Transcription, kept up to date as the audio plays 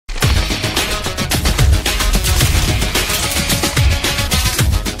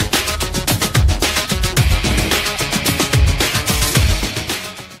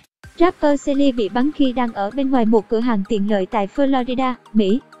Rapper Selly bị bắn khi đang ở bên ngoài một cửa hàng tiện lợi tại Florida,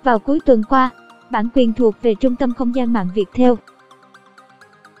 Mỹ, vào cuối tuần qua. Bản quyền thuộc về Trung tâm Không gian mạng Viettel.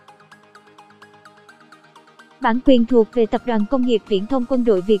 Bản quyền thuộc về Tập đoàn Công nghiệp Viễn thông Quân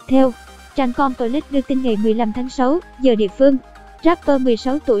đội Viettel. Trang Complex đưa tin ngày 15 tháng 6, giờ địa phương. Rapper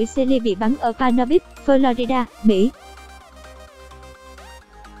 16 tuổi Selly bị bắn ở Palm Beach, Florida, Mỹ.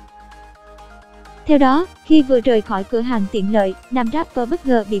 Theo đó, khi vừa rời khỏi cửa hàng tiện lợi, nam rapper bất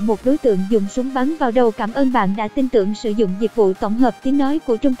ngờ bị một đối tượng dùng súng bắn vào đầu. Cảm ơn bạn đã tin tưởng sử dụng dịch vụ tổng hợp tiếng nói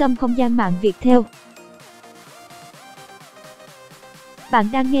của Trung tâm Không gian mạng Viettel. Bạn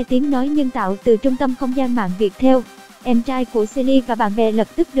đang nghe tiếng nói nhân tạo từ Trung tâm Không gian mạng Viettel. Em trai của Selly và bạn bè lập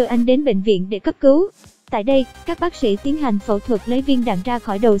tức đưa anh đến bệnh viện để cấp cứu. Tại đây, các bác sĩ tiến hành phẫu thuật lấy viên đạn ra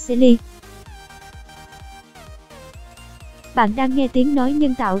khỏi đầu Selly. Bạn đang nghe tiếng nói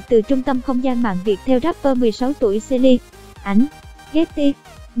nhân tạo từ Trung tâm Không gian mạng Viettel. Rapper 16 tuổi Selly. Ảnh Getty.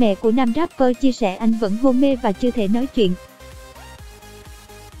 Mẹ của nam rapper chia sẻ anh vẫn hôn mê và chưa thể nói chuyện.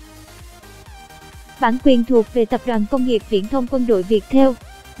 Bản quyền thuộc về Tập đoàn Công nghiệp Viễn thông Quân đội Viettel.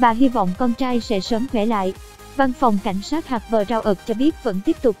 Bà hy vọng con trai sẽ sớm khỏe lại. Văn phòng Cảnh sát hạt bờ Rau ợt cho biết vẫn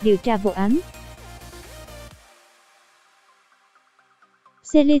tiếp tục điều tra vụ án.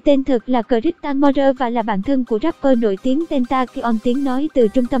 Selly tên thật là Christian Moore và là bạn thân của rapper nổi tiếng Tentacion. Tiếng nói từ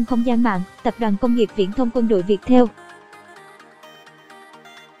Trung tâm Không gian mạng, Tập đoàn Công nghiệp Viễn thông Quân đội Viettel.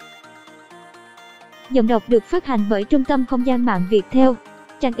 Giọng đọc được phát hành bởi Trung tâm Không gian mạng Viettel.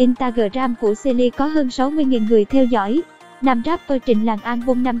 Trang Instagram của Selly có hơn 60.000 người theo dõi. Nam rapper trình làng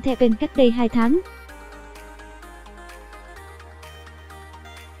album năm theo bên cách đây 2 tháng.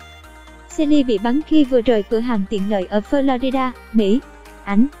 Selly bị bắn khi vừa rời cửa hàng tiện lợi ở Florida, Mỹ.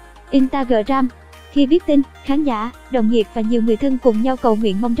 Ảnh Instagram. Khi biết tin, khán giả, đồng nghiệp và nhiều người thân cùng nhau cầu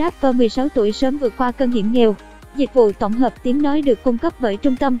nguyện mong rapper 16 tuổi sớm vượt qua cơn hiểm nghèo. Dịch vụ tổng hợp tiếng nói được cung cấp bởi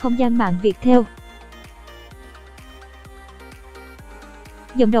Trung tâm Không gian mạng Viettel.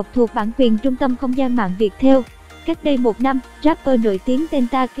 Giọng đọc thuộc bản quyền Trung tâm Không gian mạng Viettel. Cách đây 1 năm, rapper nổi tiếng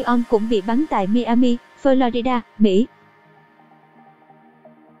Tentacion cũng bị bắn tại Miami, Florida, Mỹ.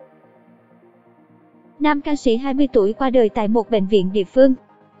 Nam ca sĩ 20 tuổi qua đời tại một bệnh viện địa phương.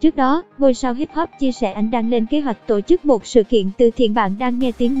 Trước đó, ngôi sao hip hop chia sẻ anh đang lên kế hoạch tổ chức một sự kiện từ thiện. Bạn đang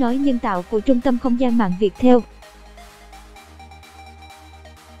nghe tiếng nói nhân tạo của Trung tâm Không gian mạng Viettel.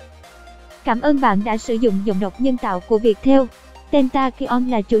 Cảm ơn bạn đã sử dụng giọng đọc nhân tạo của Viettel. Tentacion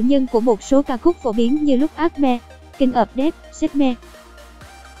là chủ nhân của một số ca khúc phổ biến như Look At Me, King of Death, Set Me.